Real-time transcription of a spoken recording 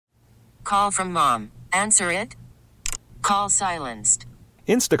Call from mom. Answer it. Call silenced.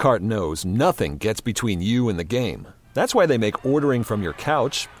 Instacart knows nothing gets between you and the game. That's why they make ordering from your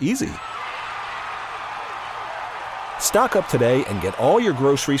couch easy. Stock up today and get all your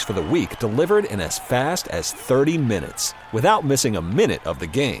groceries for the week delivered in as fast as 30 minutes without missing a minute of the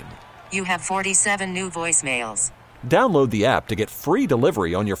game. You have 47 new voicemails. Download the app to get free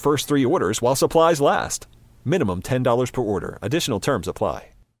delivery on your first 3 orders while supplies last. Minimum $10 per order. Additional terms apply.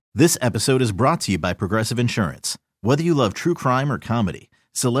 This episode is brought to you by Progressive Insurance. Whether you love true crime or comedy,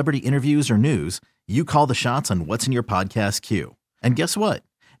 celebrity interviews or news, you call the shots on what's in your podcast queue. And guess what?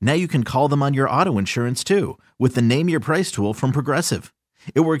 Now you can call them on your auto insurance too with the Name Your Price tool from Progressive.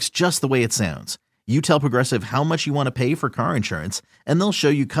 It works just the way it sounds. You tell Progressive how much you want to pay for car insurance, and they'll show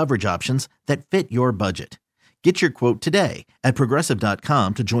you coverage options that fit your budget. Get your quote today at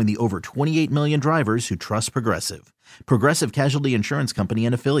Progressive.com to join the over 28 million drivers who trust Progressive. Progressive Casualty Insurance Company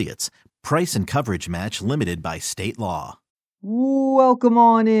and Affiliates. Price and coverage match limited by state law. Welcome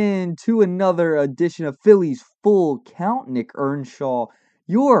on in to another edition of Phillies Full Count. Nick Earnshaw,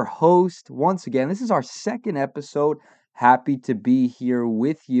 your host. Once again, this is our second episode. Happy to be here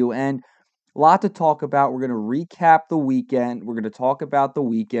with you. And a lot to talk about. We're going to recap the weekend. We're going to talk about the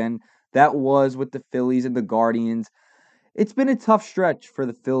weekend that was with the Phillies and the Guardians. It's been a tough stretch for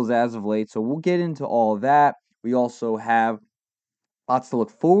the Phils as of late, so we'll get into all that. We also have lots to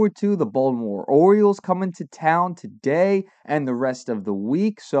look forward to. The Baltimore Orioles coming to town today and the rest of the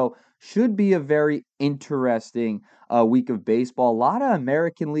week, so should be a very interesting week of baseball. A lot of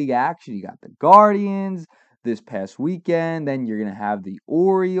American League action. You got the Guardians this past weekend, then you're going to have the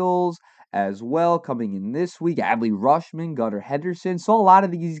Orioles as well coming in this week. Adley Rutschman, Gunnar Henderson. Saw a lot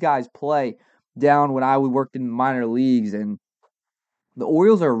of these guys play down when I worked in minor leagues, and the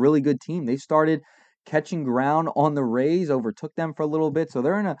Orioles are a really good team. They started catching ground on the Rays, overtook them for a little bit, so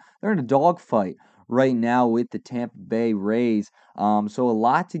they're in a dogfight right now with the Tampa Bay Rays. So a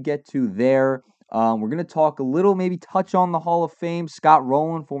lot to get to there. We're going to talk a little, maybe touch on the Hall of Fame. Scott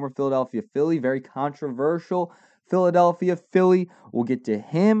Rowland, former Philadelphia Philly, very controversial Philadelphia Philly. We'll get to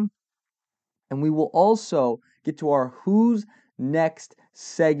him. And we will also get to our Who's Next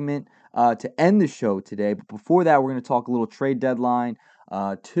segment to end the show today. But before that, we're going to talk a little trade deadline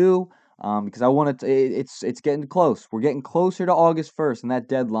too, because I want to. It's getting close. We're getting closer to August 1st and that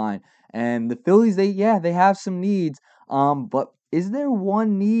deadline. And the Phillies, they have some needs. But is there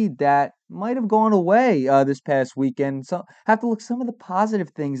one need that might have gone away this past weekend? So have to look some of the positive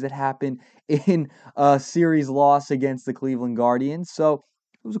things that happened in a series loss against the Cleveland Guardians. So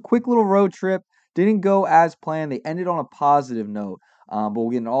it was a quick little road trip. Didn't go as planned. They ended on a positive note. But we'll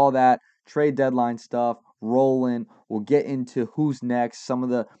get into all that trade deadline stuff, rolling. We'll get into who's next, some of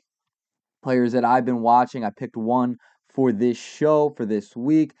the players that I've been watching. I picked one for this show, for this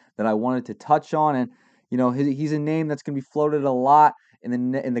week, that I wanted to touch on. And, you know, he's a name that's going to be floated a lot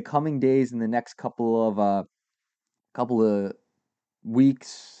in the coming days, in the next couple of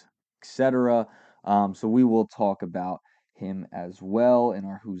weeks, etc. So we will talk about him as well in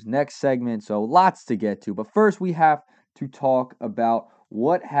our Who's Next segment. So lots to get to. But first, we have to talk about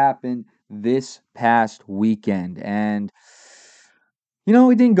what happened this past weekend. And, you know,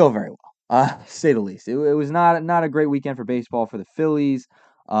 it didn't go very well, to say the least. It was not a great weekend for baseball for the Phillies.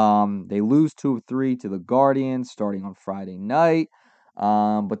 They lose 2 of 3 to the Guardians starting on Friday night.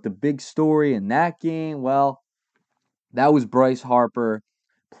 But the big story in that game, well, that was Bryce Harper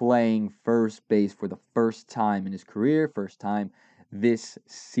playing first base for the first time in his career, first time this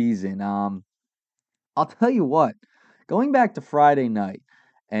season. I'll tell you what, going back to Friday night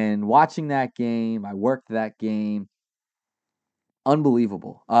and watching that game, I worked that game,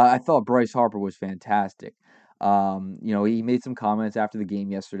 unbelievable. I thought Bryce Harper was fantastic. You know, he made some comments after the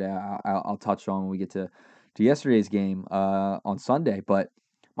game yesterday. I'll touch on when we get to yesterday's game on Sunday. But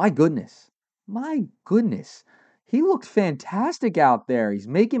my goodness, he looked fantastic out there. He's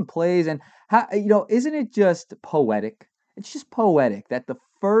making plays, and isn't it just poetic? It's just poetic that the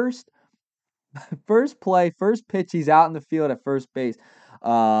first play, first pitch, he's out in the field at first base.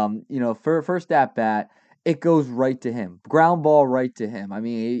 First at bat, it goes right to him. Ground ball right to him. I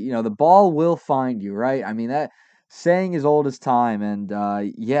mean, the ball will find you, right? I mean, that saying is old as time, and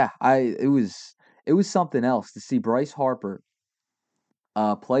it was something else to see Bryce Harper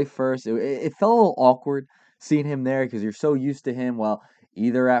play first. It felt a little awkward seeing him there because you're so used to him. Well,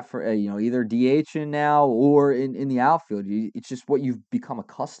 either either DHing now or in the outfield. It's just what you've become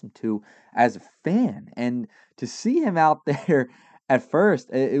accustomed to as a fan, and to see him out there at first,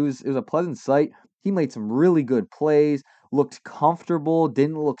 it was a pleasant sight. He made some really good plays, looked comfortable,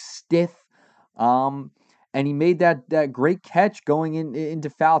 didn't look stiff. and he made that great catch going into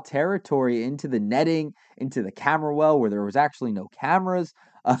foul territory, into the netting, into the camera well where there was actually no cameras.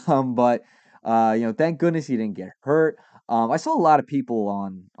 But thank goodness he didn't get hurt. I saw a lot of people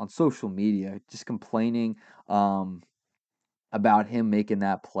on social media just complaining about him making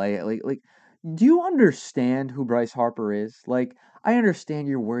that play. Like, do you understand who Bryce Harper is? Like, I understand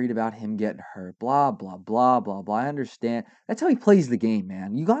you're worried about him getting hurt. Blah blah blah blah blah. I understand. That's how he plays the game,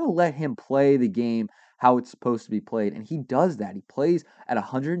 man. You got to let him play the game how it's supposed to be played, and he does that. He plays at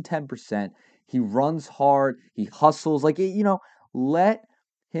 110%. He runs hard. He hustles. Let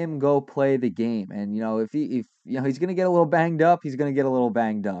him go play the game. And if he's gonna get a little banged up, he's gonna get a little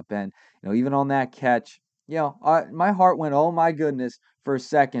banged up. And even on that catch, my heart went, oh my goodness, for a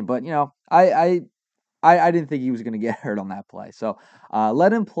second. But I didn't think he was going to get hurt on that play. So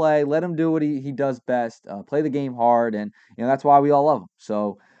let him play, let him do what he does best, play the game hard, and that's why we all love him.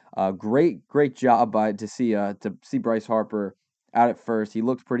 So great job to see Bryce Harper out at first. He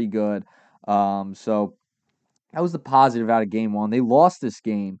looked pretty good. So that was the positive out of game one. They lost this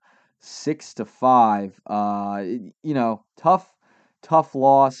game 6-5. Tough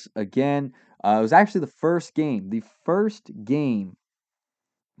loss again. It was actually the first game. The first game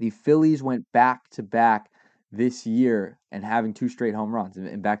the Phillies went back to back this year and having two straight home runs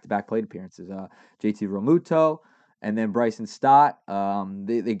in back to back plate appearances. JT Realmuto and then Bryson Stott.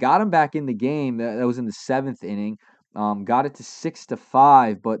 They got him back in the game. That was in the seventh inning. Got it to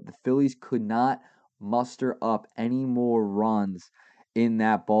 6-5, but the Phillies could not muster up any more runs in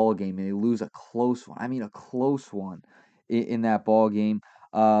that ball game, and they lose a close one. I mean, a close one in that ball game.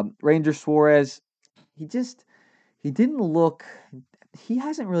 Ranger Suarez, he just he didn't look. He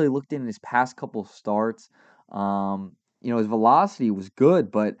hasn't really looked in his past couple starts. His velocity was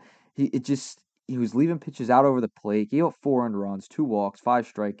good, but he was leaving pitches out over the plate. He gave up 4 earned runs, 2 walks,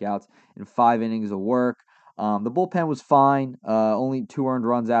 5 strikeouts in 5 innings of work. The bullpen was fine. Only 2 earned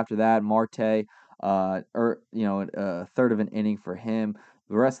runs after that. Marte, a third of an inning for him.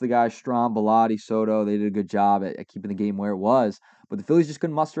 The rest of the guys, Strahm, Bilotti, Soto, they did a good job at keeping the game where it was. But the Phillies just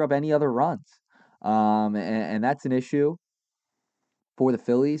couldn't muster up any other runs. And that's an issue for the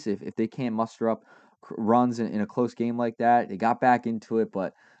Phillies if they can't muster up runs in a close game like that. They got back into it,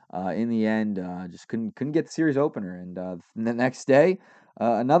 but in the end, just couldn't get the series opener. And the next day,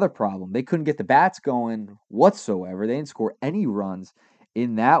 another problem. They couldn't get the bats going whatsoever. They didn't score any runs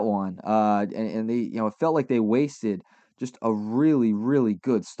in that one, and they it felt like they wasted just a really really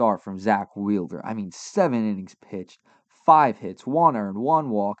good start from Zach Wheeler. I mean, 7 innings pitched, 5 hits, 1 earned, 1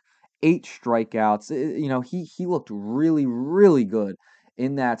 walk, 8 strikeouts. He looked really really good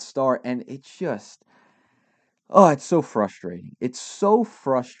in that start, and it's so frustrating. It's so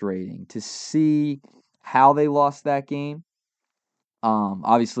frustrating to see how they lost that game.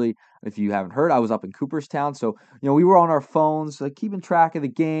 Obviously, if you haven't heard, I was up in Cooperstown, so we were on our phones, like keeping track of the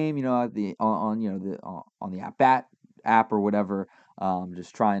game. At the on the app or whatever,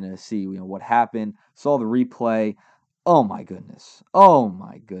 just trying to see what happened. Saw the replay. Oh my goodness! Oh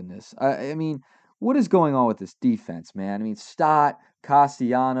my goodness! I mean, what is going on with this defense, man? I mean, Stott,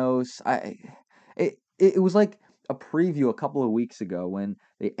 Castellanos. It was like a preview a couple of weeks ago when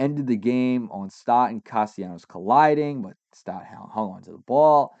they ended the game on Stott and Castellanos colliding, but Stott hung onto the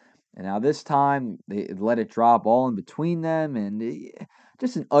ball. And now this time they let it drop all in between them, and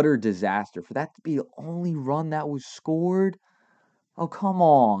just an utter disaster for that to be the only run that was scored. Oh, come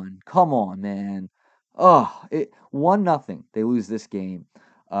on, man. Oh, 1-0. They lose this game.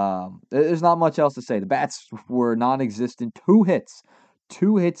 There's not much else to say. The bats were non-existent. 2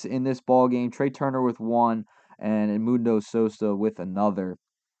 hits in this ball game. Trey Turner with 1, and Edmundo Sosa with another.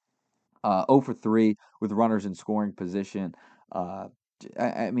 0 for 3 with runners in scoring position. Uh,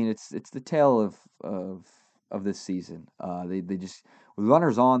 I mean, it's the tale of this season. They just with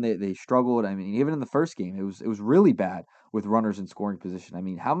runners on, they struggled. I mean, even in the first game, it was really bad with runners in scoring position. I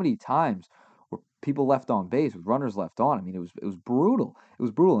mean, how many times were people left on base with runners left on? I mean, it was brutal. It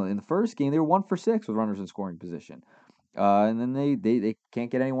was brutal. In the first game, they were 1 for 6 with runners in scoring position. And then they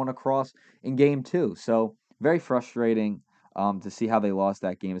can't get anyone across in game two. So very frustrating to see how they lost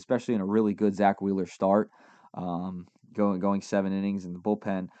that game, especially in a really good Zach Wheeler start, going 7 innings, and the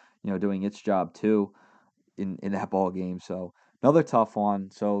bullpen, doing its job too in that ball game. So another tough one.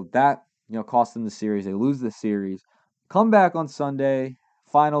 So that cost them the series. They lose the series. Come back on Sunday,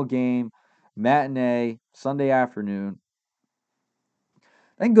 final game, matinee, Sunday afternoon.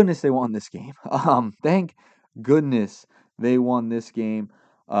 Thank goodness they won this game. Thank goodness they won this game.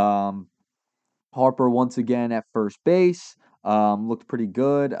 Harper once again at first base. Looked pretty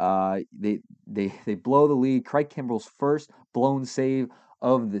good. They blow the lead. Craig Kimbrell's first blown save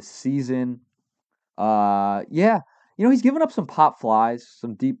of the season. Yeah, he's given up some pop flies,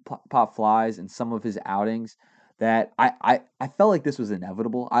 some deep pop flies in some of his outings that I felt like this was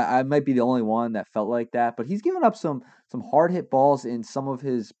inevitable. I might be the only one that felt like that, but he's given up some hard hit balls in some of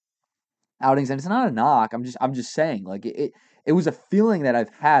his outings, and it's not a knock. I'm just saying, like it was a feeling that I've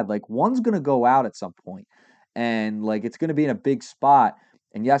had. Like one's gonna go out at some point, and like it's gonna be in a big spot.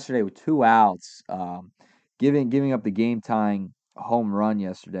 And yesterday with two outs, giving up the game tying home run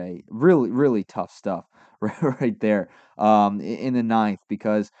yesterday, really tough stuff right there. In the ninth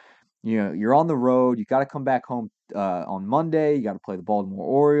because you're on the road. You got to come back home on Monday. You got to play the Baltimore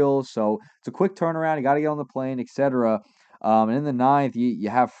Orioles, so it's a quick turnaround. You got to get on the plane, etc. And in the ninth, you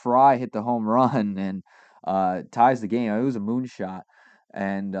have Fry hit the home run and ties the game. It was a moonshot,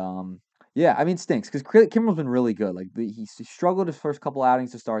 and yeah, I mean, it stinks because Kimbrel's been really good. Like he struggled his first couple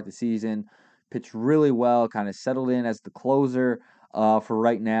outings to start the season, pitched really well, kind of settled in as the closer for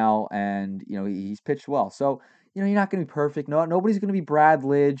right now, and he's pitched well. So you're not going to be perfect. No, nobody's going to be Brad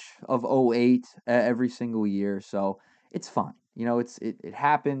Lidge of '08 every single year. So it's fine. It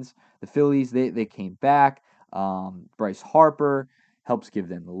happens. The Phillies they came back. Bryce Harper helps give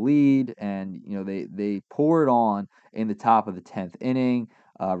them the lead, and they pour it on in the top of the 10th inning.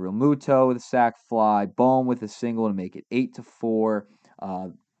 Real Muto with a sac fly, Bohm with a single to make it 8-4.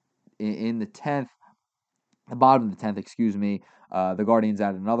 In the 10th, the bottom of the 10th, excuse me. The Guardians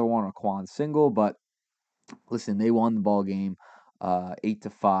added another one, a Quan single, but listen, they won the ball game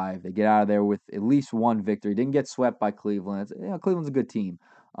 8-5. They get out of there with at least one victory. Didn't get swept by Cleveland. Cleveland's a good team,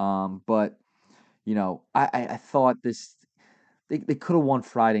 but I thought this they could have won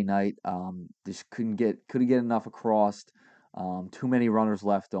Friday night. Just couldn't get enough across. Too many runners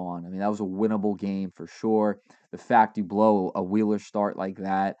left on. I mean, that was a winnable game for sure. The fact you blow a Wheeler start like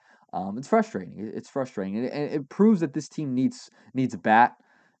that, it's frustrating. It's frustrating, and it proves that this team needs a bat.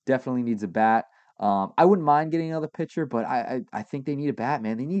 Definitely needs a bat. I wouldn't mind getting another pitcher, but I think they need a bat,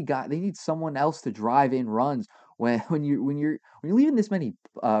 man. They need someone else to drive in runs when you're leaving this many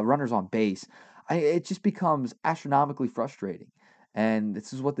runners on base. It just becomes astronomically frustrating. And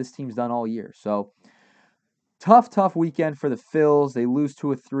this is what this team's done all year. So tough weekend for the Phils. They lose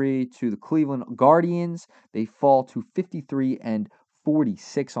 2-3 to the Cleveland Guardians. They fall to 53-46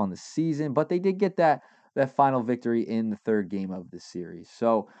 on the season, but they did get that final victory in the third game of the series.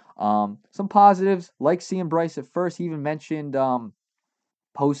 So some positives, like seeing Bryce at first. He even mentioned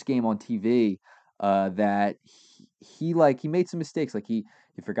post game on TV that he made some mistakes. Like he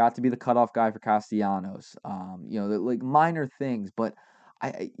forgot to be the cutoff guy for Castellanos. Like minor things, but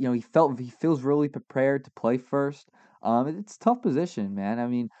he feels really prepared to play first. It's a tough position, man. I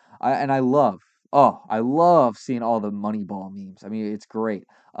mean, I love seeing all the Moneyball memes. I mean, it's great.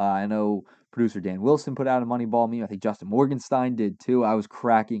 I know producer Dan Wilson put out a Moneyball meme. I think Justin Morgenstein did too. I was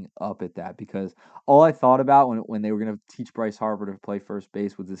cracking up at that because all I thought about when they were going to teach Bryce Harper to play first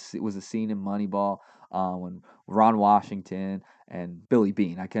base was a scene in Moneyball when Ron Washington and Billy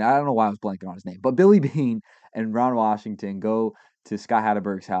Bean. I don't know why I was blanking on his name, but Billy Bean and Ron Washington go to Scott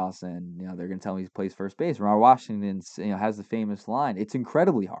Hatterberg's house, and they're going to tell him he plays first base. Ron Washington has the famous line, "It's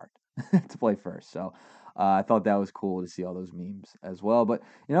incredibly hard to play first." So I thought that was cool to see all those memes as well. But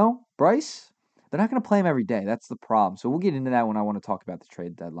Bryce, they're not going to play him every day. That's the problem. So we'll get into that when I want to talk about the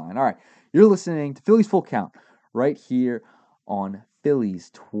trade deadline. All right. You're listening to Phillies Full Count right here on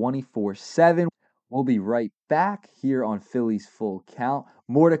Phillies 24/7. We'll be right back here on Phillies Full Count.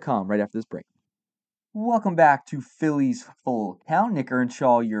 More to come right after this break. Welcome back to Phillies Full Count. Nick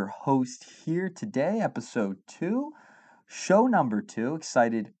Earnshaw, your host here today, episode 2, show number 2.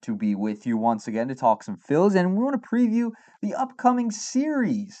 Excited to be with you once again to talk some Phillies, and we want to preview the upcoming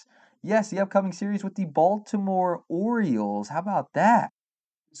series. Yes, the upcoming series with the Baltimore Orioles. How about that?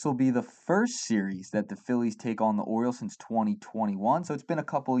 This will be the first series that the Phillies take on the Orioles since 2021. So it's been a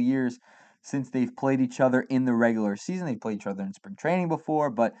couple of years since they've played each other in the regular season. They've played each other in spring training before,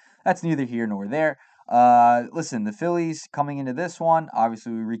 but that's neither here nor there. Listen, the Phillies coming into this one,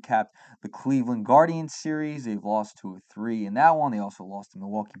 obviously we recapped the Cleveland Guardians series. They've lost 2-3 in that one. They also lost the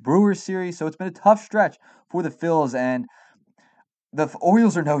Milwaukee Brewers series. So it's been a tough stretch for the Phils, and the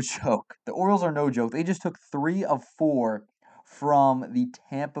Orioles are no joke. The Orioles are no joke. They just took 3 of 4 from the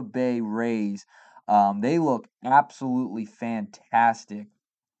Tampa Bay Rays. They look absolutely fantastic.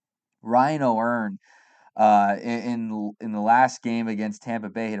 Ryan O'Hearn, in the last game against Tampa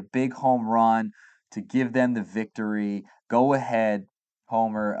Bay, hit a big home run to give them the victory. Go ahead,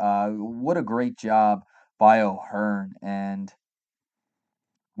 Homer. What a great job by O'Hearn. And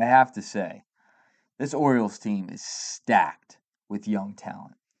I have to say, this Orioles team is stacked with young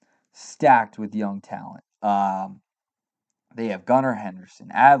talent. Stacked with young talent. They have Gunnar Henderson,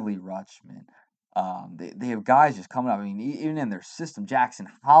 Adley Rutschman, They have guys just coming up. I mean, even in their system, Jackson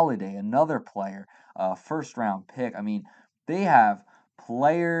Holiday, another player, first round pick. I mean, they have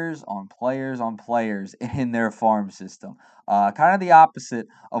players on players on players in their farm system. Kind of the opposite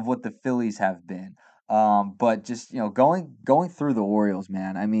of what the Phillies have been. But just going through the Orioles,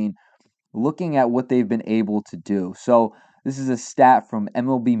 man. I mean, looking at what they've been able to do. So this is a stat from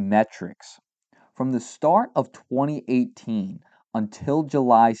MLB Metrics. From the start of 2018 until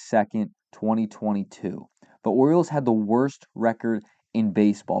July 2nd, 2022, the Orioles had the worst record in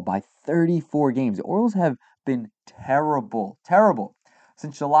baseball by 34 games. The Orioles have been terrible, terrible.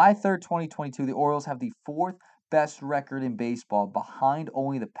 Since July 3rd, 2022, the Orioles have the fourth best record in baseball behind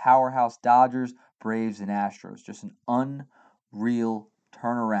only the powerhouse Dodgers, Braves, and Astros. Just an unreal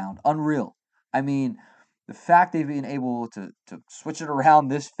turnaround. Unreal. I mean, the fact they've been able to switch it around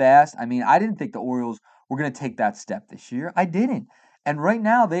this fast, I mean, I didn't think the Orioles were going to take that step this year. I didn't. And right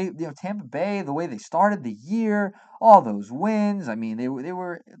now, Tampa Bay, the way they started the year, all those wins, I mean, they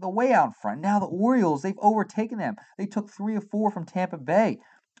were the way out in front. Now the Orioles, they've overtaken them. They took 3 or 4 from Tampa Bay.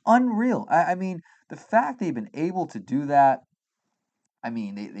 Unreal. I mean, the fact they've been able to do that, I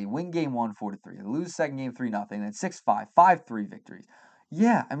mean, they win game one 4-3. They lose second game 3-0. Then 6-5, 5-3 victories.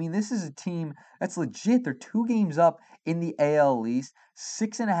 Yeah, I mean, this is a team that's legit. They're 2 games up in the AL East,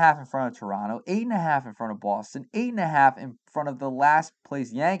 6.5 in front of Toronto, 8.5 in front of Boston, 8.5 in front of the last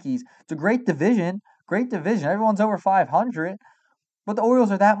place Yankees. It's a great division. Great division. Everyone's over 500. But the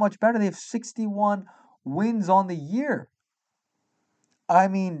Orioles are that much better. They have 61 wins on the year. I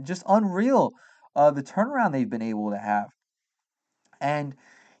mean, just unreal. The turnaround they've been able to have. And,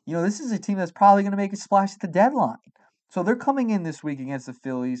 this is a team that's probably going to make a splash at the deadline. So they're coming in this week against the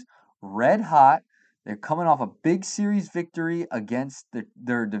Phillies red hot. They're coming off a big series victory against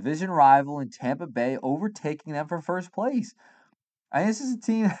their division rival in Tampa Bay, overtaking them for first place. And this is a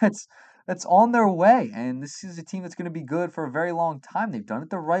team that's on their way, and this is a team that's going to be good for a very long time. They've done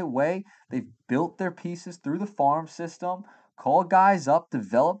it the right way. They've built their pieces through the farm system, called guys up,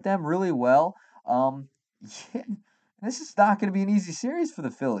 developed them really well. Yeah, this is not going to be an easy series for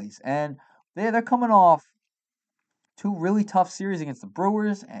the Phillies, and they're coming off 2 really tough series against the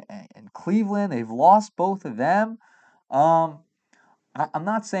Brewers and Cleveland. They've lost both of them. Um, I'm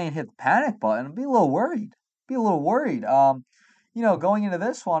not saying hit the panic button. Be a little worried. Be a little worried. Going into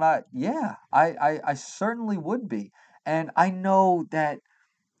this one, I certainly would be. And I know that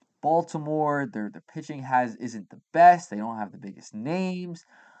Baltimore, their pitching isn't the best. They don't have the biggest names.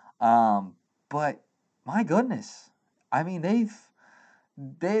 But my goodness, I mean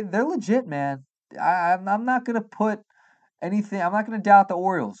they're legit, man. I'm not gonna put anything. I'm not gonna doubt the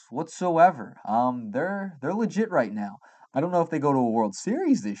Orioles whatsoever. They're legit right now. I don't know if they go to a World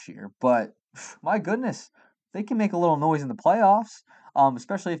Series this year, but my goodness, they can make a little noise in the playoffs.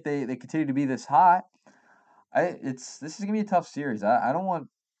 Especially if they continue to be this hot. This is gonna be a tough series. I don't want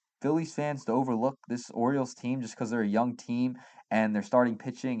Phillies fans to overlook this Orioles team just because they're a young team and their starting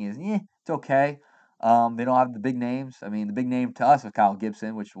pitching is it's okay. They don't have the big names. I mean, the big name to us is Kyle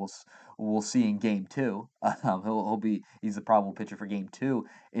Gibson, which we'll see in Game 2. He's the probable pitcher for Game 2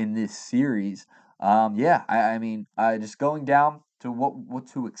 in this series. I mean, just going down to what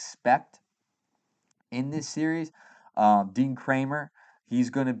to expect in this series. Dean Kramer, he's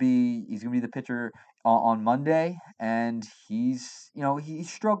gonna be the pitcher on Monday, and he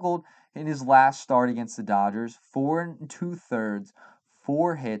struggled in his last start against the Dodgers. 4 2/3,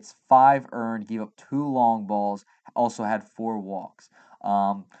 4 hits, 5 earned, gave up 2 long balls, also had 4 walks.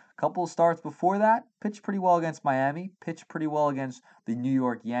 Couple of starts before that, pitched pretty well against Miami, pitched pretty well against the New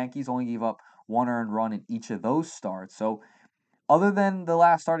York Yankees, only gave up 1 earned run in each of those starts. So other than the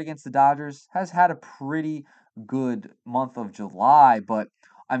last start against the Dodgers, has had a pretty good month of July. But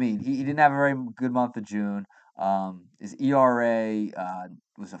I mean, he didn't have a very good month of June. His ERA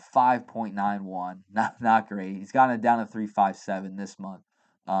was a 5.91, not great. He's gotten it down to 3.57 this month.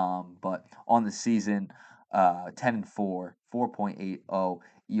 But on the season, 10-4, 4.80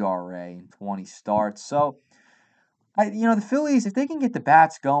 ERA in 20 starts. So the Phillies, if they can get the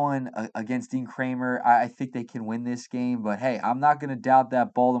bats going against Dean Kramer, I think they can win this game. But hey, I'm not going to doubt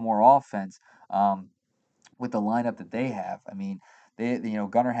that Baltimore offense with the lineup that they have. I mean,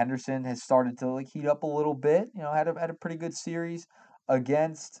 Gunnar Henderson has started to heat up a little bit. Had a pretty good series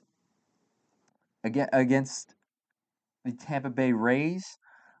against against the Tampa Bay Rays.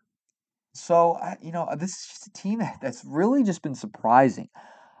 So this is just a team that's really just been surprising.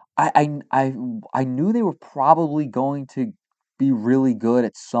 I knew they were probably going to be really good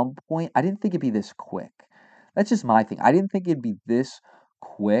at some point. I didn't think it'd be this quick. That's just my thing. I didn't think it'd be this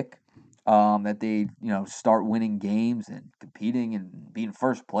quick. that they start winning games and competing and being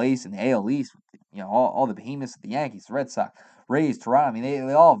first place in the AL East. All the behemoths, the Yankees, the Red Sox, Rays, Toronto. I mean,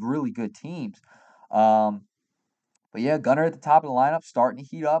 they all have really good teams. Um, but yeah, Gunnar at the top of the lineup, starting to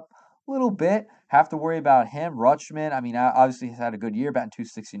heat up a little bit. Have to worry about him. Rutschman, I mean, obviously he's had a good year, batting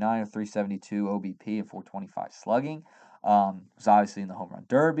 269 or 372 OBP and 425 slugging. Was obviously in the home run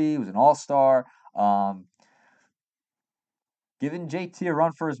derby. Was an all-star. Giving JT a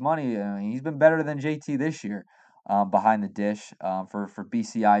run for his money. He's been better than JT this year behind the dish for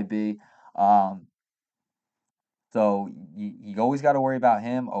BCIB. Um, so you always got to worry about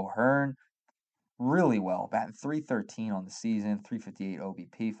him. O'Hearn, really well, batting 313 on the season, 358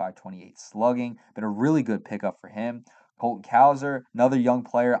 OBP, 528 slugging. Been a really good pickup for him. Colton Cowser, another young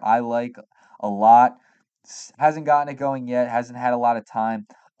player I like a lot. Hasn't gotten it going yet, hasn't had a lot of time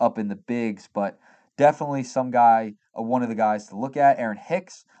up in the bigs, but definitely some guy, one of the guys to look at. Aaron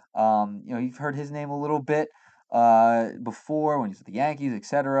Hicks, you've heard his name a little bit before when he's with the Yankees,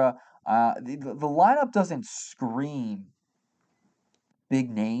 etc. The lineup doesn't scream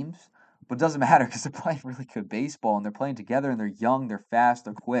big names, but it doesn't matter because they're playing really good baseball and they're playing together and they're young, they're fast,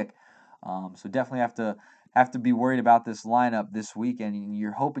 they're quick. So definitely have to be worried about this lineup this weekend. And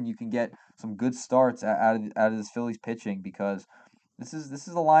you're hoping you can get some good starts out of this Phillies pitching because this is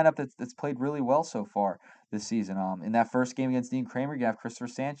a lineup that's played really well so far this season. In that first game against Dean Kramer, you have Christopher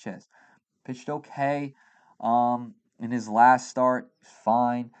Sanchez. Pitched okay. In his last start,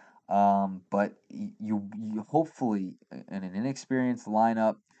 fine. But you hopefully in an inexperienced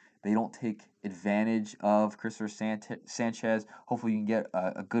lineup, they don't take advantage of Christopher Sanchez. Hopefully, you can get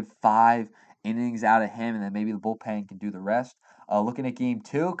a good 5 innings out of him, and then maybe the bullpen can do the rest. Looking at game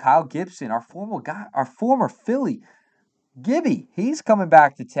 2, Kyle Gibson, our former Philly, Gibby, he's coming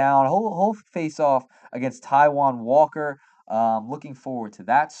back to town. He'll face off against Taiwan Walker. Looking forward to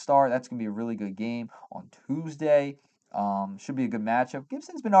that start. That's going to be a really good game on Tuesday. Should be a good matchup.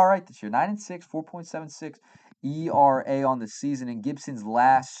 Gibson's been all right this year. 9-6, 4.76 ERA on the season. In Gibson's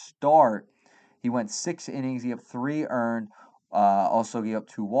last start, he went 6 innings. He had 3 earned. Also gave up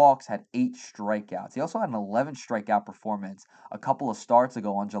 2 walks, had 8 strikeouts. He also had an 11 strikeout performance a couple of starts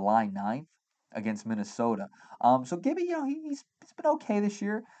ago on July 9th against Minnesota. So Gibby, he's been okay this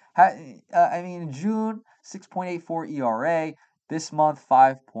year. In June, 6.84 ERA. This month,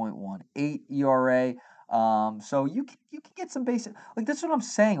 5.18 ERA. So you can get some basic, like that's what I'm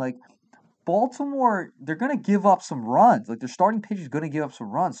saying. Like Baltimore, they're gonna give up some runs. Like their starting pitcher is gonna give up some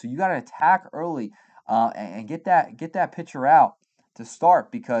runs. So you got to attack early, and get that pitcher out to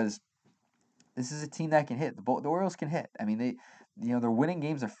start because this is a team that can hit. The Orioles can hit. I mean, they're winning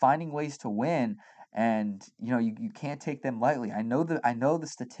games. They're finding ways to win, and you can't take them lightly. I know the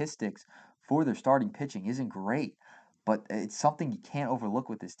statistics for their starting pitching isn't great, but it's something you can't overlook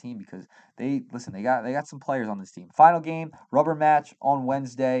with this team because they got some players on this team. Final game, rubber match on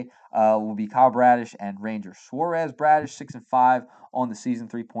Wednesday will be Kyle Bradish and Ranger Suarez. Bradish 6-5 on the season,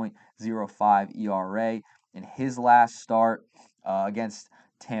 3.05 ERA in his last start against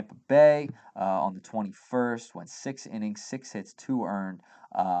Tampa Bay on the 21st. Went 6 innings, 6 hits, 2 earned,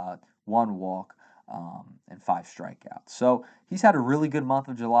 1 walk, and 5 strikeouts. So he's had a really good month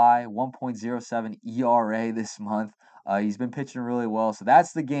of July, 1.07 ERA this month. He's been pitching really well. So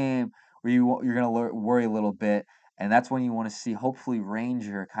that's the game where you're going to worry a little bit. And that's when you want to see, hopefully,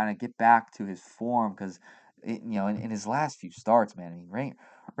 Ranger kind of get back to his form because, in his last few starts, man, I mean,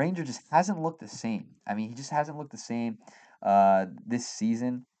 Ranger just hasn't looked the same. I mean, he just hasn't looked the same this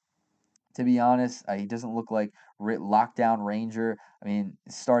season. To be honest, he doesn't look like lockdown Ranger. I mean,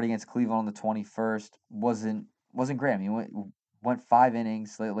 starting against Cleveland on the 21st wasn't great. I mean, went 5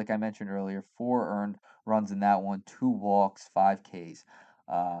 innings, like I mentioned earlier, 4 earned runs in that one, 2 walks, 5 Ks.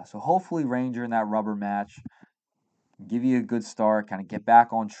 So hopefully Ranger in that rubber match give you a good start, kind of get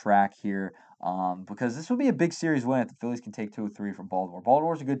back on track here, because this would be a big series win if the Phillies can take 2 or 3 from Baltimore.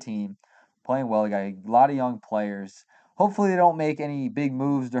 Baltimore's a good team, playing well. They got a lot of young players. Hopefully they don't make any big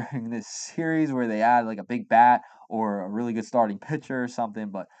moves during this series where they add like a big bat or a really good starting pitcher or something,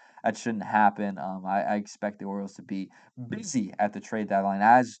 but that shouldn't happen. I expect the Orioles to be busy at the trade deadline,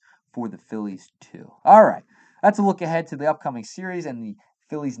 as for the Phillies too. All right, that's a look ahead to the upcoming series and the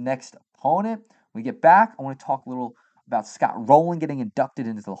Phillies' next opponent. When we get back, I want to talk a little about Scott Rowland getting inducted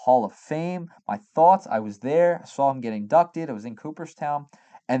into the Hall of Fame. My thoughts, I was there. I saw him get inducted. I was in Cooperstown.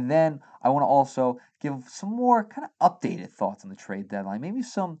 And then I want to also give some more kind of updated thoughts on the trade deadline. Maybe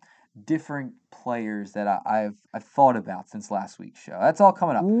some different players that I've thought about since last week's show. That's all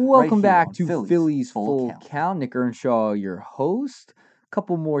coming up. Welcome right here back on to Phillies Full Count. Nick Earnshaw, your host. A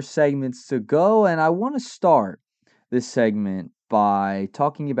couple more segments to go, and I want to start this segment by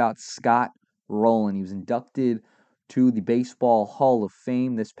talking about Scott Rowland. He was inducted to the Baseball Hall of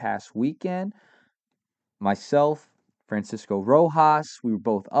Fame this past weekend. Myself, Francisco Rojas, we were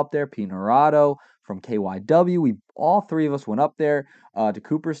both up there. Pete Norado from KYW. We all three of us went up there to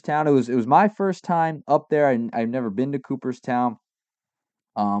Cooperstown. It was my first time up there. I've never been to Cooperstown.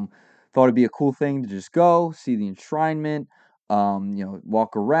 Thought it'd be a cool thing to just go see the enshrinement.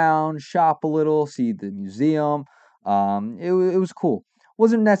 Walk around, shop a little, see the museum. It was cool.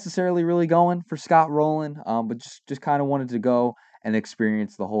 Wasn't necessarily really going for Scott Rowland, but just kind of wanted to go and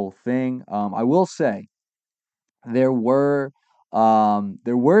experience the whole thing. I will say there were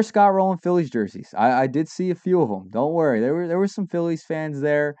Scott Rowland Phillies jerseys. I did see a few of them. Don't worry. There were some Phillies fans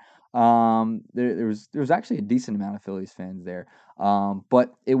there. There was actually a decent amount of Phillies fans there. But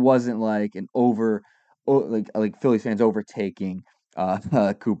it wasn't like an like Phillies fans overtaking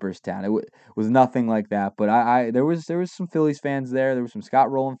Cooperstown. Was nothing like that. But there was some Phillies fans there. There were some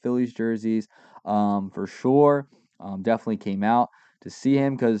Scott Rowland Phillies jerseys. For sure. Definitely came out to see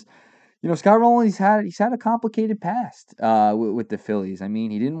him because Scott Rowland, he's had a complicated past with the Phillies. I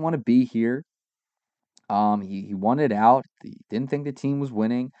mean, he didn't want to be here. He wanted out. He didn't think the team was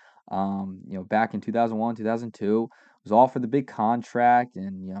winning. Back in 2001, 2002, it was all for the big contract,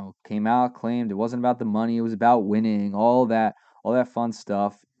 and came out claimed it wasn't about the money. It was about winning. All that fun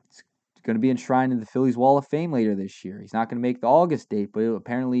stuff. It's going to be enshrined in the Phillies Wall of Fame later this year. He's not going to make the August date, but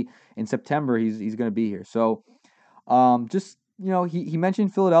apparently in September he's going to be here. So he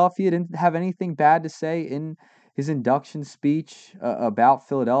mentioned Philadelphia, didn't have anything bad to say in his induction speech about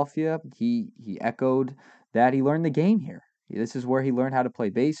Philadelphia. He echoed that he learned the game here. This is where he learned how to play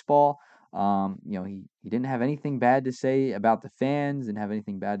baseball. He didn't have anything bad to say about the fans, didn't have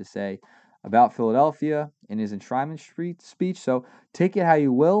anything bad to say about Philadelphia in his enshrinement speech. So take it how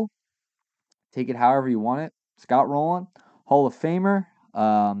you will. Take it however you want it. Scott Rowland, Hall of Famer,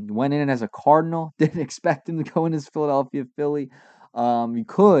 went in as a Cardinal. Didn't expect him to go in as Philadelphia Philly. You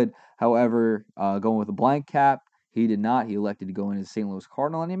could, however, go in with a blank cap. He did not. He elected to go in as St. Louis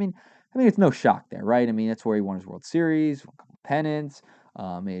Cardinal. And I mean, it's no shock there, right? I mean, that's where he won his World Series, won a couple pennants,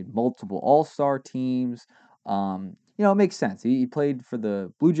 made multiple All-Star teams. It makes sense. He played for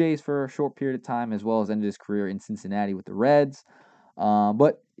the Blue Jays for a short period of time, as well as ended his career in Cincinnati with the Reds.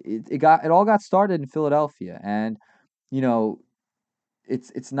 But it all got started in Philadelphia, and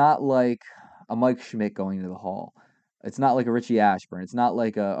it's not like a Mike Schmidt going into the Hall. It's not like a Richie Ashburn. It's not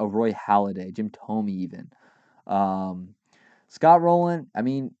like a Roy Halladay, Jim Thome even. Scott Rowland. I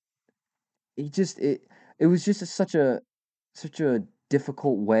mean, it was just such a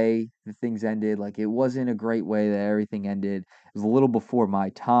difficult way that things ended. Like, it wasn't a great way that everything ended. It was a little before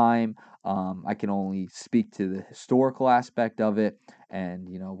my time. I can only speak to the historical aspect of it and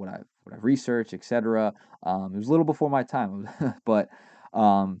what I've researched, etc. It was a little before my time, but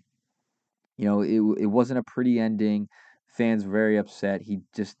it wasn't a pretty ending. Fans were very upset. He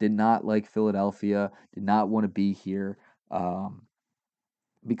just did not like Philadelphia, did not want to be here.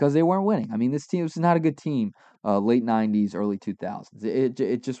 Because they weren't winning. I mean, this was not a good team. Late '90s, early 2000s.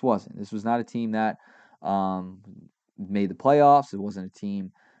 It just wasn't. This was not a team that made the playoffs. It wasn't a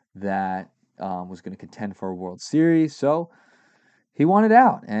team that was going to contend for a World Series. So he wanted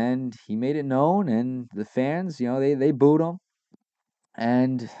out, and he made it known. And the fans, they booed him.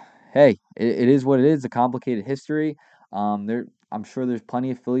 And hey, it is what it is. A complicated history. I'm sure there's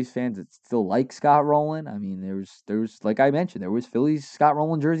plenty of Phillies fans that still like Scott Rowland. I mean, there's like I mentioned, there was Phillies Scott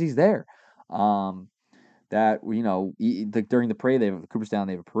Rowland jerseys there. That during the parade, they have Cooperstown.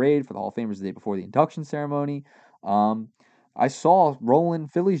 They have a parade for the Hall of Famers the day before the induction ceremony. I saw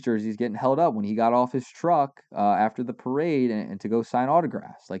Rowland Phillies jerseys getting held up when he got off his truck after the parade and to go sign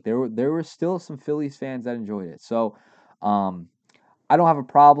autographs. Like there were still some Phillies fans that enjoyed it. So I don't have a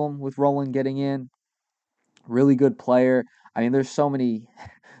problem with Rowland getting in. Really good player. I mean, there's so many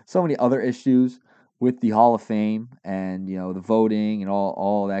other issues with the Hall of Fame and the voting and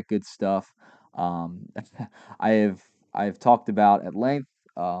all that good stuff. I have talked about at length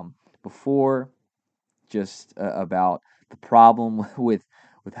before, just about the problem with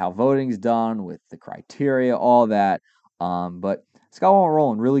how voting's done, with the criteria, all that. But Scott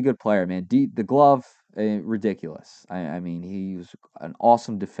Rowland, really good player, man. The glove, ridiculous. I mean, he was an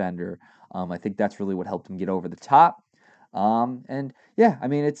awesome defender. I think that's really what helped him get over the top. And yeah, I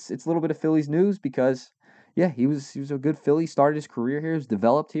mean, it's a little bit of Phillies news because yeah, he was a good Philly. Started his career here, was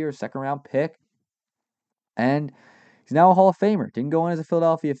developed here, second round pick, and he's now a Hall of Famer. Didn't go in as a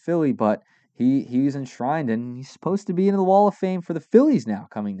Philadelphia Philly, but he's enshrined and he's supposed to be in the Wall of Fame for the Phillies now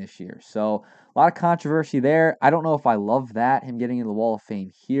coming this year. So a lot of controversy there. I don't know if I love that, him getting in the Wall of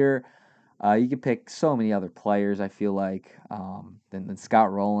Fame here. You could pick so many other players, I feel like, than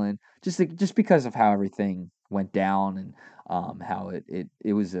Scott Rowland, just because of how everything went down and how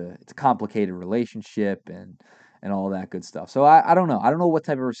it was it's a complicated relationship and all that good stuff. So I don't know. I don't know what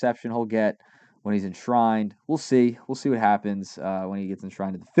type of reception he'll get when he's enshrined. We'll see. We'll see what happens when he gets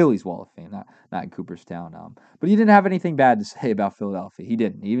enshrined at the Phillies Wall of Fame, not in Cooperstown. But he didn't have anything bad to say about Philadelphia. He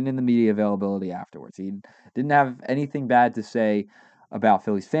didn't, even in the media availability afterwards. He didn't have anything bad to say about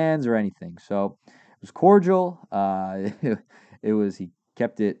Phillies fans or anything. So it was cordial. It was he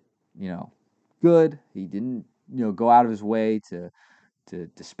kept it, good. He didn't, go out of his way to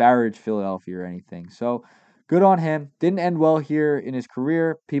disparage Philadelphia or anything. So good on him. Didn't end well here in his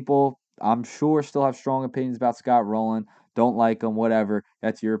career. People, I'm sure, still have strong opinions about Scott Rowland. Don't like him, whatever.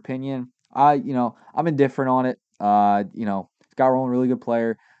 That's your opinion. I'm indifferent on it. Scott Rowland, really good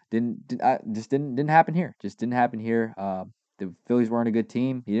player. Just didn't happen here. Just didn't happen here. The Phillies weren't a good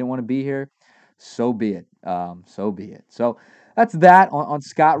team. He didn't want to be here. So be it. So be it. So that's that on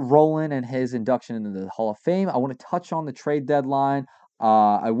Scott Rowland and his induction into the Hall of Fame. I want to touch on the trade deadline.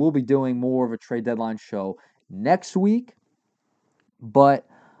 I will be doing more of a trade deadline show next week, but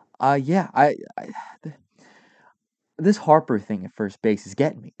yeah, this Harper thing at first base is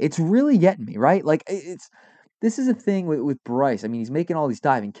getting me. It's really getting me, right? Like this is a thing with Bryce. I mean, he's making all these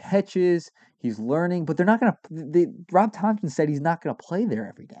diving catches. He's learning, but they're not gonna. Rob Thompson said he's not gonna play there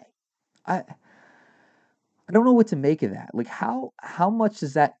every day. I I don't know what to make of that. Like how much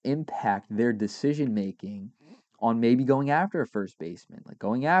does that impact their decision making on maybe going after a first baseman, like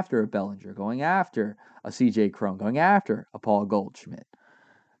going after a Bellinger, going after a CJ Cron, going after a Paul Goldschmidt?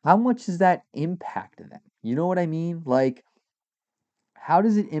 How much does that impact them? You know what I mean? Like how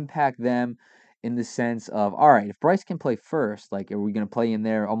does it impact them in the sense of, all right, if Bryce can play first, like are we going to play in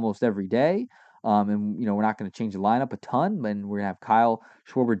there almost every day? And we're not going to change the lineup a ton, and we're going to have Kyle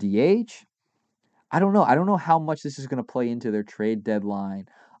Schwarber DH. I don't know. I don't know how much this is going to play into their trade deadline,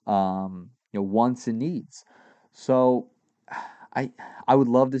 wants and needs. So, I I would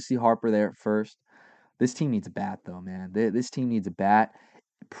love to see Harper there at first. This team needs a bat, though, man. This team needs a bat,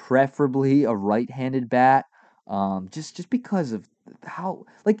 preferably a right-handed bat. Just because of how,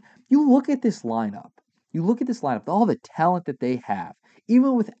 like, you look at this lineup. You look at this lineup, all the talent that they have,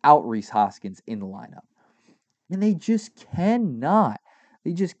 even without Reese Hoskins in the lineup. And they just cannot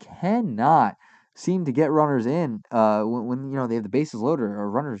seem to get runners in when they have the bases loaded or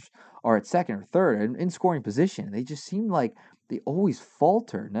runners are at second or third in scoring position. They just seem like they always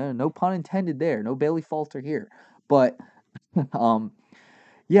falter. No pun intended there. No Bailey falter here. But um,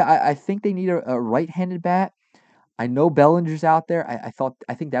 yeah, I think they need a right-handed bat. I know Bellinger's out there.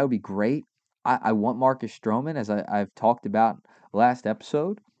 I think that would be great. I want Marcus Stroman, as I've talked about last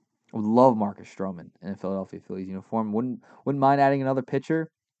episode. I would love Marcus Stroman in a Philadelphia Phillies uniform. Wouldn't mind adding another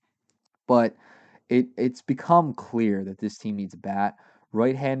pitcher, but it's become clear that this team needs a bat.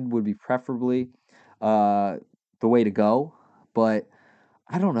 Right hand would be preferably uh, the way to go, but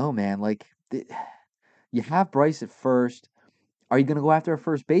I don't know, man. Like you have Bryce at first. Are you going to go after a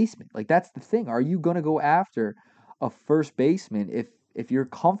first baseman? Like that's the thing. Are you going to go after a first baseman if you're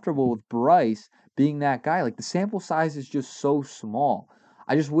comfortable with Bryce being that guy? Like the sample size is just so small.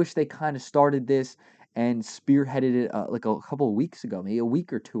 I just wish they kind of started this and spearheaded it like a couple of weeks ago, maybe a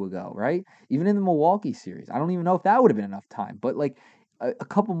week or two ago, right? Even in the Milwaukee series, I don't even know if that would have been enough time. But like a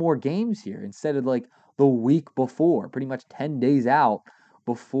couple more games here instead of like the week before, pretty much 10 days out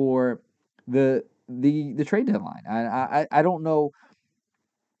before the trade deadline. I don't know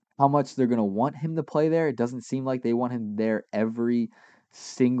how much they're gonna want him to play there. It doesn't seem like they want him there every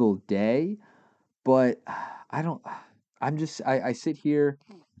single day, but I don't. I sit here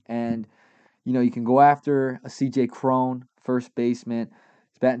and you can go after a CJ Cron, first baseman.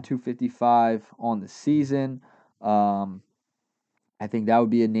 He's batting 255 on the season. Um, I think that would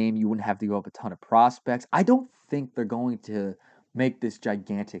be a name you wouldn't have to go up a ton of prospects. I don't think they're going to make this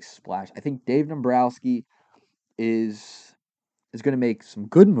gigantic splash. I think Dave Dombrowski is going to make some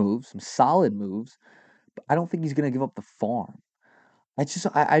good moves, some solid moves, but I don't think he's going to give up the farm. I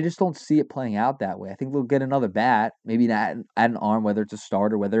just don't see it playing out that way. I think they'll get another bat, maybe add an arm, whether it's a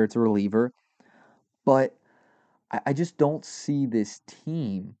starter, whether it's a reliever, but I just don't see this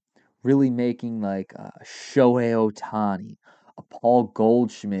team really making like a Shohei Ohtani, a Paul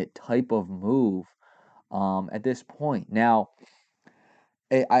Goldschmidt type of move at this point. Now,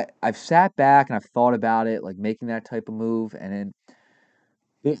 I've sat back and I've thought about it, like making that type of move, and then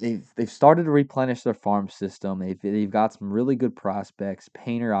they've started to replenish their farm system. They've got some really good prospects.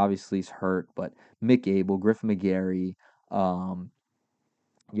 Painter obviously is hurt, but Mick Abel, Griffin McGarry, um,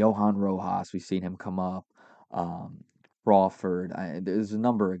 Johan Rojas, we've seen him come up. Um, Crawford. There's a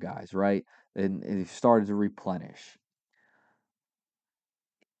number of guys, right? And they've started to replenish.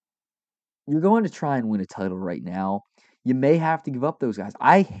 You're going to try and win a title right now. You may have to give up those guys.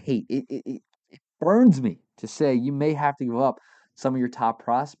 I hate it. It burns me to say you may have to give up some of your top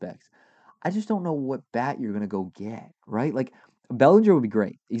prospects. I just don't know what bat you're going to go get, right? Like Bellinger would be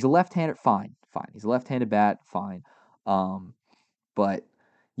great. He's a left-handed, fine, fine. He's a left-handed bat, fine. Um, but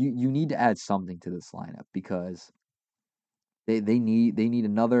you need to add something to this lineup because they need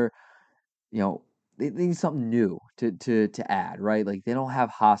another, you know, they need something new to add, right? Like they don't have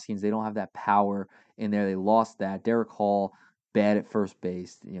Hoskins, they don't have that power in there. They lost that. Derek Hall, bad at first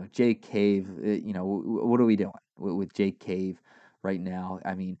base. You know, Jake Cave. What are we doing with Jake Cave right now?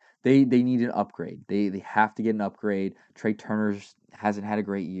 I mean, they need an upgrade. They have to get an upgrade. Trey Turner's hasn't had a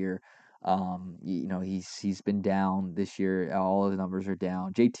great year. He's been down this year. All his numbers are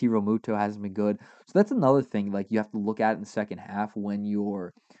down. JT Romuto hasn't been good. So that's another thing. Like you have to look at it in the second half when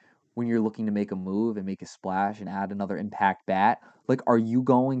you're looking to make a move and make a splash and add another impact bat, like are you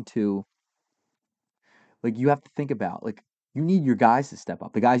going to you have to think about you need your guys to step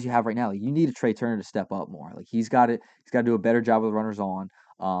up. The guys you have right now, like you need a Trey Turner to step up more. Like he's got to do a better job with runners on.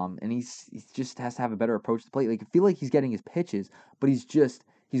 And he just has to have a better approach to the plate. Like I feel like he's getting his pitches, but he's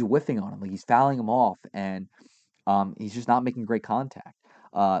whiffing on them. Like he's fouling them off and he's just not making great contact.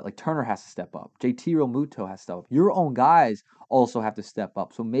 Like Turner has to step up. JT Realmuto has to step up. Your own guys also have to step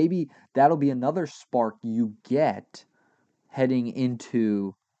up. So maybe that'll be another spark you get heading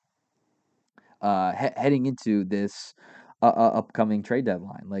into heading into this upcoming trade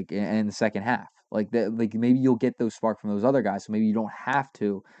deadline, like in the second half. Like that, like maybe you'll get those sparks from those other guys. So maybe you don't have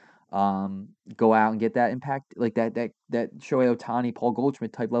to go out and get that impact, like that Shohei Ohtani, Paul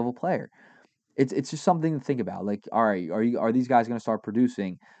Goldschmidt type level player. It's just something to think about. Like, all right, are these guys going to start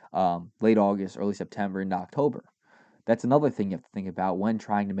producing late August, early September, into October? That's another thing you have to think about when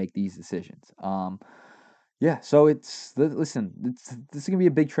trying to make these decisions. Yeah, so listen. This is gonna be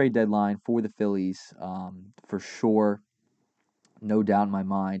a big trade deadline for the Phillies, for sure, no doubt in my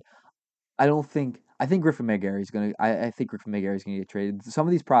mind. I think Griffin McGarry is gonna. I think Griffin McGarry is gonna get traded. Some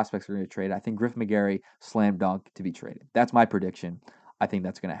of these prospects are gonna get traded. I think Griffin McGarry slam dunk to be traded. That's my prediction. I think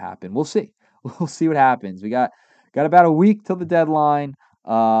that's gonna happen. We'll see. We'll see what happens. We got about a week till the deadline.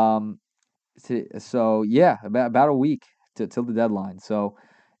 Um, so yeah, about a week till the deadline. So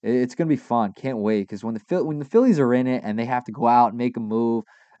it's gonna be fun. Can't wait because when the Phillies are in it and they have to go out and make a move,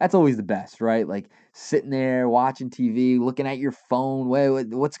 that's always the best, right? Like sitting there watching TV, looking at your phone.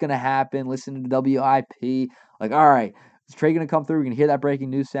 What's gonna happen? Listening to WIP. Like, all right, is Trey gonna come through? We're gonna hear that breaking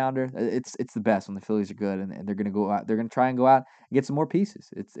news sounder. It's the best when the Phillies are good and they're gonna go out. They're gonna try and go out and get some more pieces.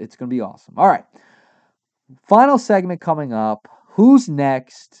 It's gonna be awesome. All right. Final segment coming up. Who's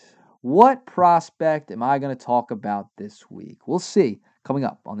next? What prospect am I going to talk about this week? We'll see coming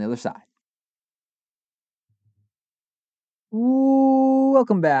up on the other side. Ooh,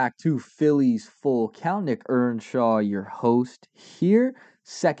 welcome back to Phillies Full Count. Nick Earnshaw, your host here.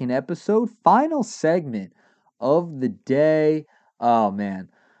 Second episode, final segment of the day. Oh man,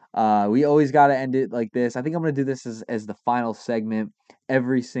 we always got to end it like this. I think I'm gonna do this as the final segment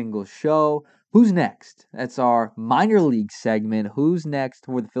every single show. Who's next? That's our minor league segment. Who's next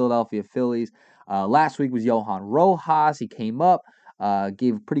for the Philadelphia Phillies? Last week was Johan Rojas. He came up.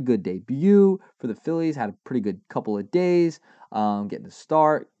 Gave a pretty good debut for the Phillies. Had a pretty good couple of days. Getting to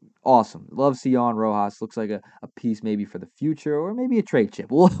start. Awesome. Love Sion Rojas. Looks like a piece maybe for the future or maybe a trade chip.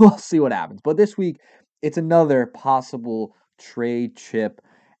 We'll see what happens. But this week, it's another possible trade chip,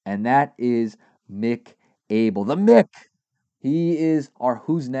 and that is Mick Abel. The Mick. He is our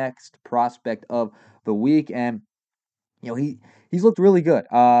who's next prospect of the week, and he's looked really good.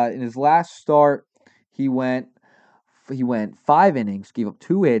 In his last start, he went 5 innings, gave up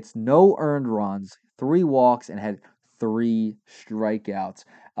 2 hits, no earned runs, 3 walks, and had 3 strikeouts.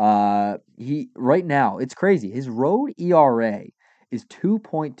 He right now it's crazy. His road ERA is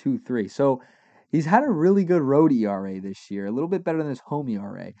 2.23. So he's had a really good road ERA this year, a little bit better than his home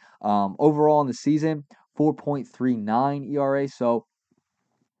ERA. Overall in the season, 4.39 ERA. So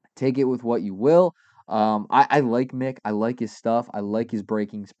take it with what you will. I like Mick. I like his stuff. I like his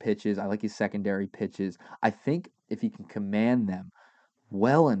breaking pitches. I like his secondary pitches. I think if he can command them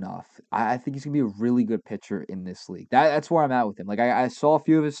well enough, I think he's gonna be a really good pitcher in this league. That's where I'm at with him. Like I saw a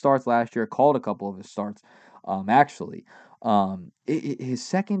few of his starts last year. Called a couple of his starts, actually. His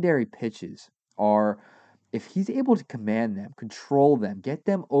secondary pitches are, if he's able to command them, control them, get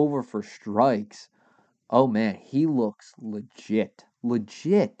them over for strikes. Oh man, he looks legit.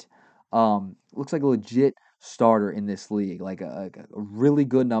 Legit. Looks like a legit starter in this league. Like a really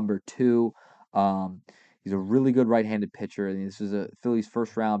good number 2. Um, He's a really good right-handed pitcher, and this is a Phillies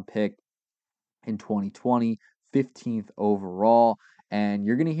first-round pick in 2020, 15th overall, and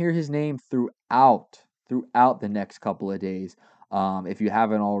you're going to hear his name throughout the next couple of days. If you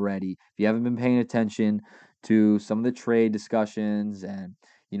haven't already, if you haven't been paying attention to some of the trade discussions, and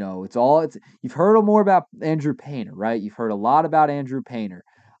it's you've heard more about Andrew Painter, right? You've heard a lot about Andrew Painter.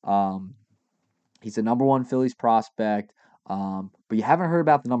 He's the number one Phillies prospect, but you haven't heard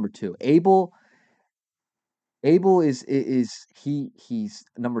about the number two. Abel he's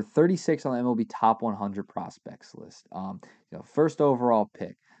number 36 on the MLB top 100 prospects list. First overall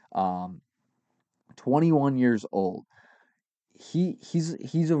pick. 21 years old.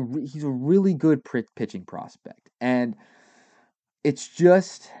 He's a really good pitching prospect, and it's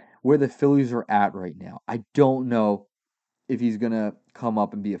just where the Phillies are at right now. I don't know if he's gonna come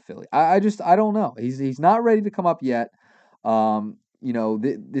up and be a Philly. I don't know. He's not ready to come up yet.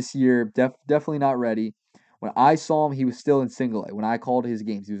 This year definitely not ready. When I saw him, he was still in single A. When I called his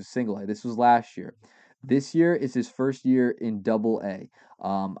games, he was single A. This was last year. This year is his first year in Double A.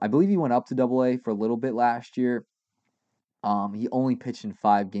 I believe he went up to Double A for a little bit last year. He only pitched in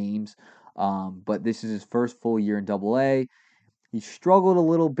 5 games, but this is his first full year in Double A. He struggled a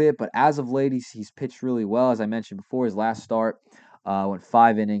little bit, but as of late, he's pitched really well. As I mentioned before, his last start went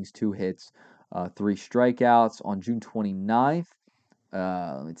 5 innings, 2 hits, 3 strikeouts on June 29th.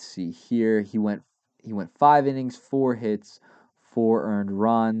 Let's see here. He went 5 innings, 4 hits, 4 earned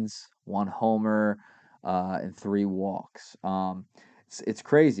runs, 1 homer, and 3 walks. It's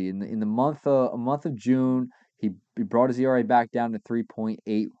crazy. In the month of June, he brought his ERA back down to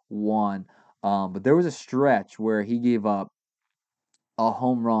 3.81. But there was a stretch where he gave up a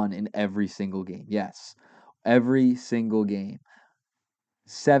home run in every single game. Yes, every single game.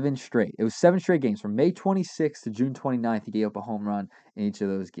 7 straight. It was 7 straight games from May 26th to June 29th. He gave up a home run in each of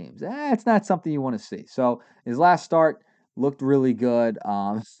those games. It's not something you want to see. So his last start looked really good.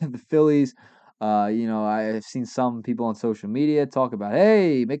 The Phillies, I've seen some people on social media talk about,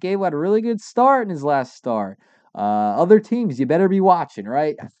 hey, McAvoy had a really good start in his last start. Other teams, you better be watching,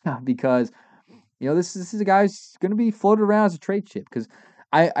 right? Because this is a guy who's going to be floated around as a trade chip. Because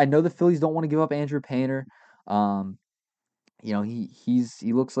I know the Phillies don't want to give up Andrew Painter.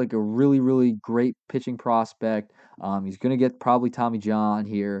 He looks like a really, really great pitching prospect. He's going to get probably Tommy John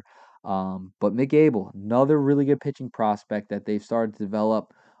here. But Mick Abel, another really good pitching prospect that they've started to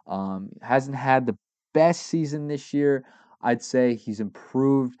develop. Hasn't had the best season this year. I'd say he's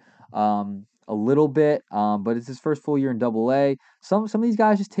improved a little bit, but it's his first full year in Double A. Some of these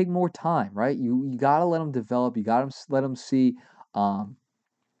guys just take more time, right? You got to let them develop. You got to let them see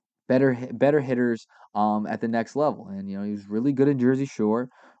better hitters at the next level. And he was really good in Jersey Shore,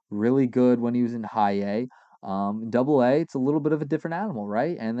 really good when he was in High A. Double A, it's a little bit of a different animal,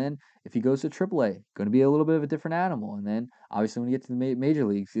 right? And then if he goes to Triple A, going to be a little bit of a different animal. And then obviously when you get to the major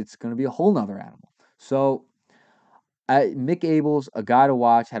leagues, it's going to be a whole nother animal. So Mick Abel's a guy to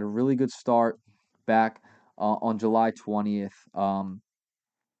watch. Had a really good start back on July 20th.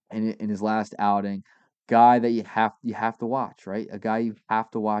 In his last outing, guy that you have to watch, right? A guy you have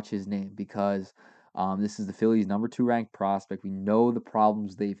to watch his name because this is the Phillies' number 2 ranked prospect. We know the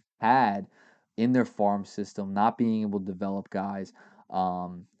problems they've had in their farm system, not being able to develop guys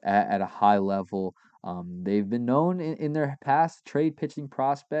at a high level. They've been known in their past to trade pitching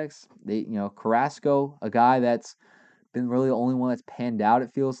prospects. Carrasco, a guy that's been really the only one that's panned out.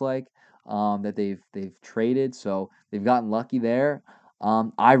 It feels like that they've traded, so they've gotten lucky there.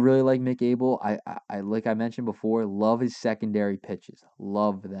 I really like Mick Abel. I like I mentioned before, love his secondary pitches.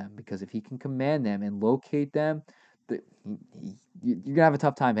 Love them because if he can command them and locate them, you're gonna have a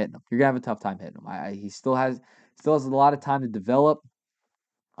tough time hitting him. You're gonna have a tough time hitting him. He still has a lot of time to develop.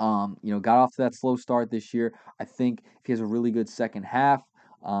 Got off to that slow start this year. I think if he has a really good second half,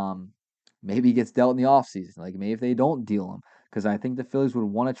 maybe he gets dealt in the offseason. Like maybe if they don't deal him, because I think the Phillies would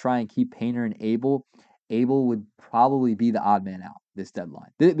want to try and keep Painter and Abel. Abel would probably be the odd man out this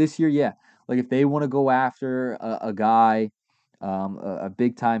deadline. This year, yeah. Like if they want to go after a guy, a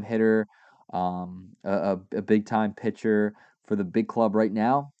big time hitter, a big time pitcher for the big club right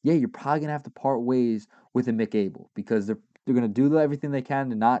now, yeah, you're probably gonna have to part ways with a Mick Abel because they're gonna do everything they can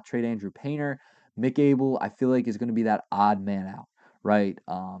to not trade Andrew Painter. Mick Abel, I feel like is gonna be that odd man out, right?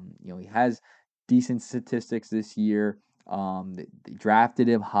 He has decent statistics this year. They drafted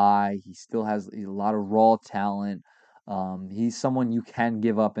him high. He still has a lot of raw talent. He's someone you can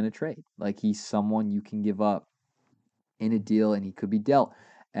give up in a trade. Like he's someone you can give up in a deal, and he could be dealt.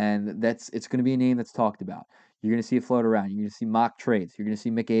 And it's going to be a name that's talked about. You're going to see it float around. You're going to see mock trades. You're going to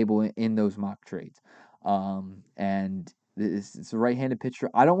see Mick Abel in those mock trades. And it's a right-handed pitcher.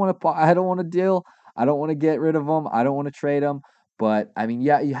 I don't want to deal. I don't want to get rid of him. I don't want to trade him. But, I mean,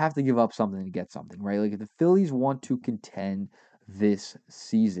 yeah, you have to give up something to get something, right? Like, if the Phillies want to contend this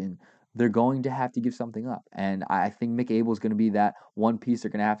season, they're going to have to give something up. And I think Mick Abel is going to be that one piece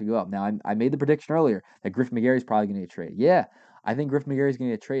they're going to have to go up. Now, I made the prediction earlier that Griff McGarry is probably going to get traded. Yeah, I think Griff McGarry is going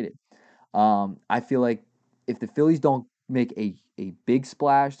to get traded. I feel like if the Phillies don't make a big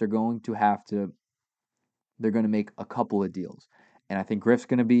splash, they're going to make a couple of deals. And I think Griff's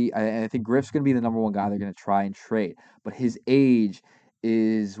going to be I think Griff's going to be the number one guy they're going to try and trade. But his age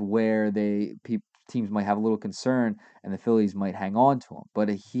is where teams might have a little concern, and the Phillies might hang on to him. But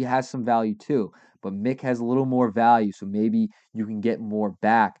he has some value too. But Mick has a little more value, so maybe you can get more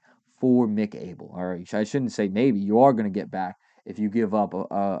back for Mick Abel. Or I shouldn't say maybe, you are going to get back if you give up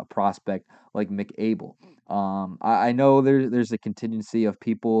a prospect like Mick Abel. I know there's a contingency of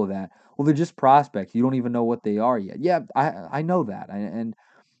people that, well, they're just prospects. You don't even know what they are yet. Yeah, I know that. And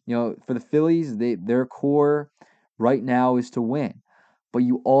for the Phillies, their core right now is to win. But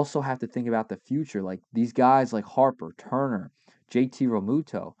you also have to think about the future. Like these guys like Harper, Turner, JT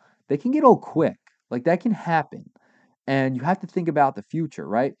Realmuto, they can get old quick. Like that can happen. And you have to think about the future,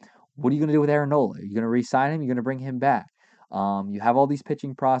 right? What are you going to do with Aaron Nola? Are you going to re-sign him? You're going to bring him back. You have all these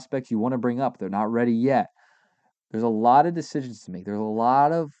pitching prospects you want to bring up. They're not ready yet. There's a lot of decisions to make. There's a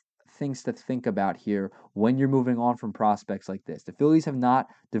lot of things to think about here when you're moving on from prospects like this. The Phillies have not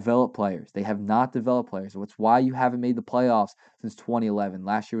developed players. They have not developed players. That's why you haven't made the playoffs since 2011.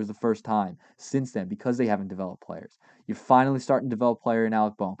 Last year was the first time since then because they haven't developed players. You're finally starting to develop a player in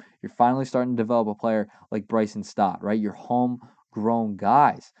Alec Bohm. You're finally starting to develop a player like Bryson Stott, right? You're homegrown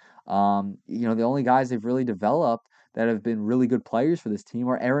guys. The only guys they've really developed that have been really good players for this team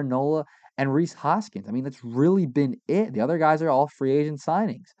are Aaron Nola and Rhys Hoskins. I mean, that's really been it. The other guys are all free agent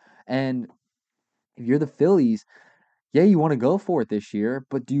signings. And if you're the Phillies, yeah, you want to go for it this year,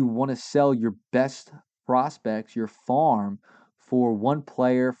 but do you want to sell your best prospects, your farm, for one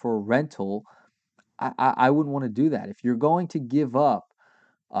player for rental? I wouldn't want to do that. If you're going to give up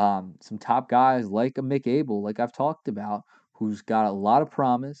some top guys like a Mick Abel, like I've talked about, who's got a lot of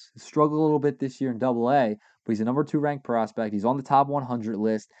promise, struggled a little bit this year in Double A, but he's a number 2 ranked prospect. He's on the top 100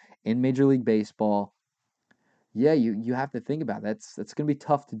 list in Major League Baseball. Yeah, you have to think about it. That's going to be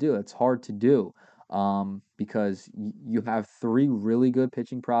tough to do. It's hard to do because you have 3 really good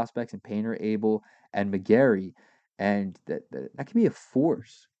pitching prospects in Painter, Abel, and McGarry, and that can be a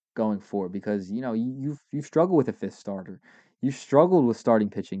force going forward because you've struggled with a 5th starter. You've struggled with starting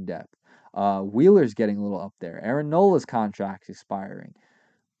pitching depth. Wheeler's getting a little up there. Aaron Nola's contract's expiring.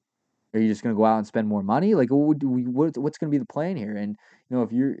 Are you just going to go out and spend more money? Like, what's going to be the plan here? And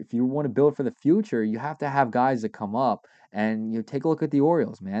if you want to build for the future, you have to have guys that come up. And take a look at the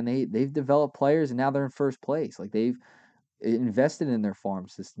Orioles, man. They've developed players, and now they're in first place. Like they've invested in their farm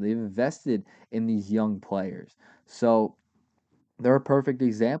system. They've invested in these young players. So they're a perfect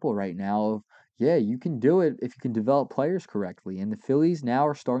example right now of, yeah, you can do it if you can develop players correctly. And the Phillies now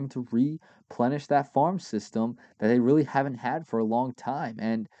are starting to replenish that farm system that they really haven't had for a long time.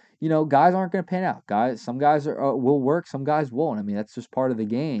 And guys aren't going to pan out. Some guys will work, some guys won't. I mean, that's just part of the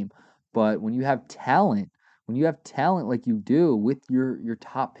game. But when you have talent like you do with your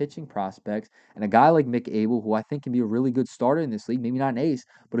top pitching prospects, and a guy like Mick Abel, who I think can be a really good starter in this league, maybe not an ace,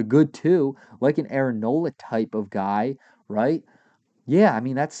 but a good 2, like an Aaron Nola type of guy, right? Yeah, I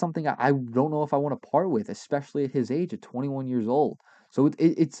mean, that's something I don't know if I want to part with, especially at his age, at 21 years old. So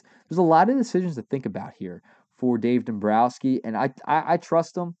it's there's a lot of decisions to think about here for Dave Dombrowski, and I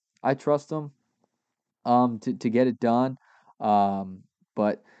trust him. I trust him to get it done.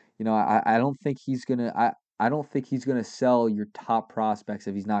 But I don't think he's gonna I don't think he's gonna sell your top prospects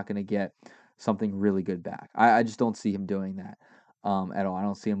if he's not gonna get something really good back. I just don't see him doing that at all. I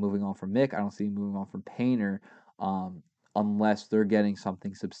don't see him moving on from Mick. I don't see him moving on from Painter unless they're getting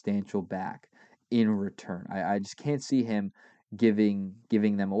something substantial back in return. I just can't see him giving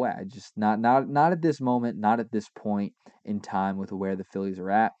them away. I just not at this moment, not at this point in time with where the Phillies are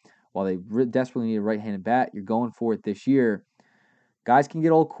at. While they desperately need a right-handed bat, you're going for it this year. Guys can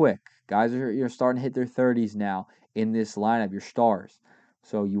get old quick. Guys are starting to hit their 30s now in this lineup. Your stars,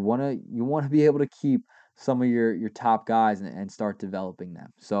 so you wanna be able to keep some of your top guys and start developing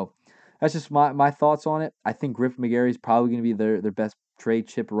them. So that's just my thoughts on it. I think Griff McGarry is probably going to be their best trade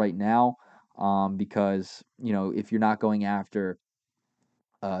chip right now, because if you're not going after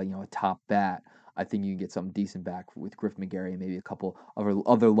a top bat, I think you can get something decent back with Griff McGarry and maybe a couple of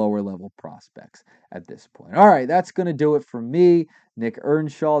other lower level prospects at this point. All right, that's going to do it for me, Nick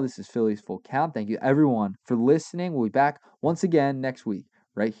Earnshaw. This is Phillies Full Count. Thank you, everyone, for listening. We'll be back once again next week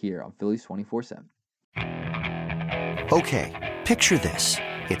right here on Phillies 24/7. Okay, picture this.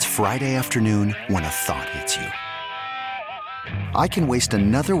 It's Friday afternoon when a thought hits you. I can waste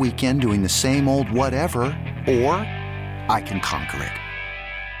another weekend doing the same old whatever, or I can conquer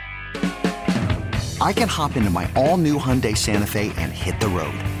it. I can hop into my all-new Hyundai Santa Fe and hit the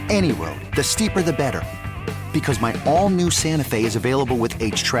road. Any road. The steeper, the better. Because my all-new Santa Fe is available with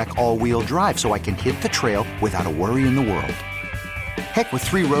H-Track all-wheel drive, so I can hit the trail without a worry in the world. Heck, with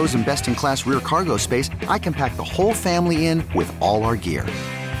 3 rows and best-in-class rear cargo space, I can pack the whole family in with all our gear.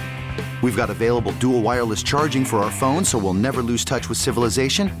 We've got available dual wireless charging for our phones, so we'll never lose touch with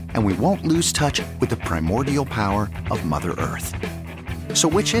civilization, and we won't lose touch with the primordial power of Mother Earth. So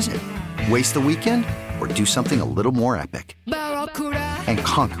which is it? Waste the weekend or do something a little more epic? And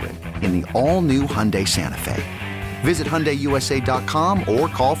conquer it in the all-new Hyundai Santa Fe. Visit HyundaiUSA.com or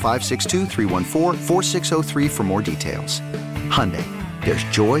call 562-314-4603 for more details. Hyundai, there's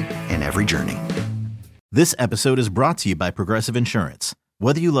joy in every journey. This episode is brought to you by Progressive Insurance.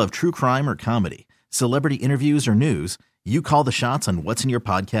 Whether you love true crime or comedy, celebrity interviews or news, you call the shots on what's in your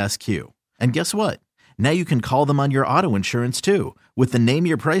podcast queue. And guess what? Now you can call them on your auto insurance too with the Name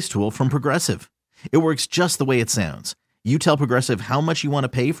Your Price tool from Progressive. It works just the way it sounds. You tell Progressive how much you want to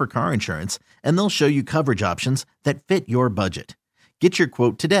pay for car insurance, and they'll show you coverage options that fit your budget. Get your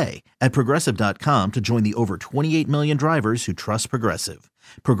quote today at Progressive.com to join the over 28 million drivers who trust Progressive.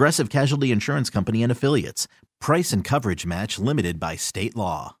 Progressive Casualty Insurance Company and Affiliates. Price and coverage match limited by state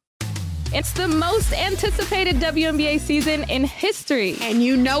law. It's the most anticipated WNBA season in history. And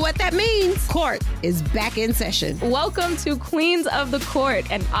you know what that means. Court is back in session. Welcome to Queens of the Court,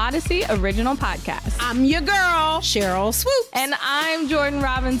 an Odyssey original podcast. I'm your girl, Cheryl Swoop. And I'm Jordan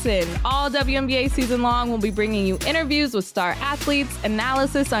Robinson. All WNBA season long, we'll be bringing you interviews with star athletes,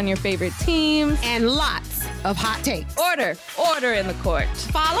 analysis on your favorite teams, and lots of hot takes. Order in the court.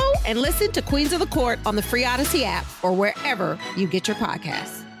 Follow and listen to Queens of the Court on the free Odyssey app or wherever you get your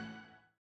podcasts.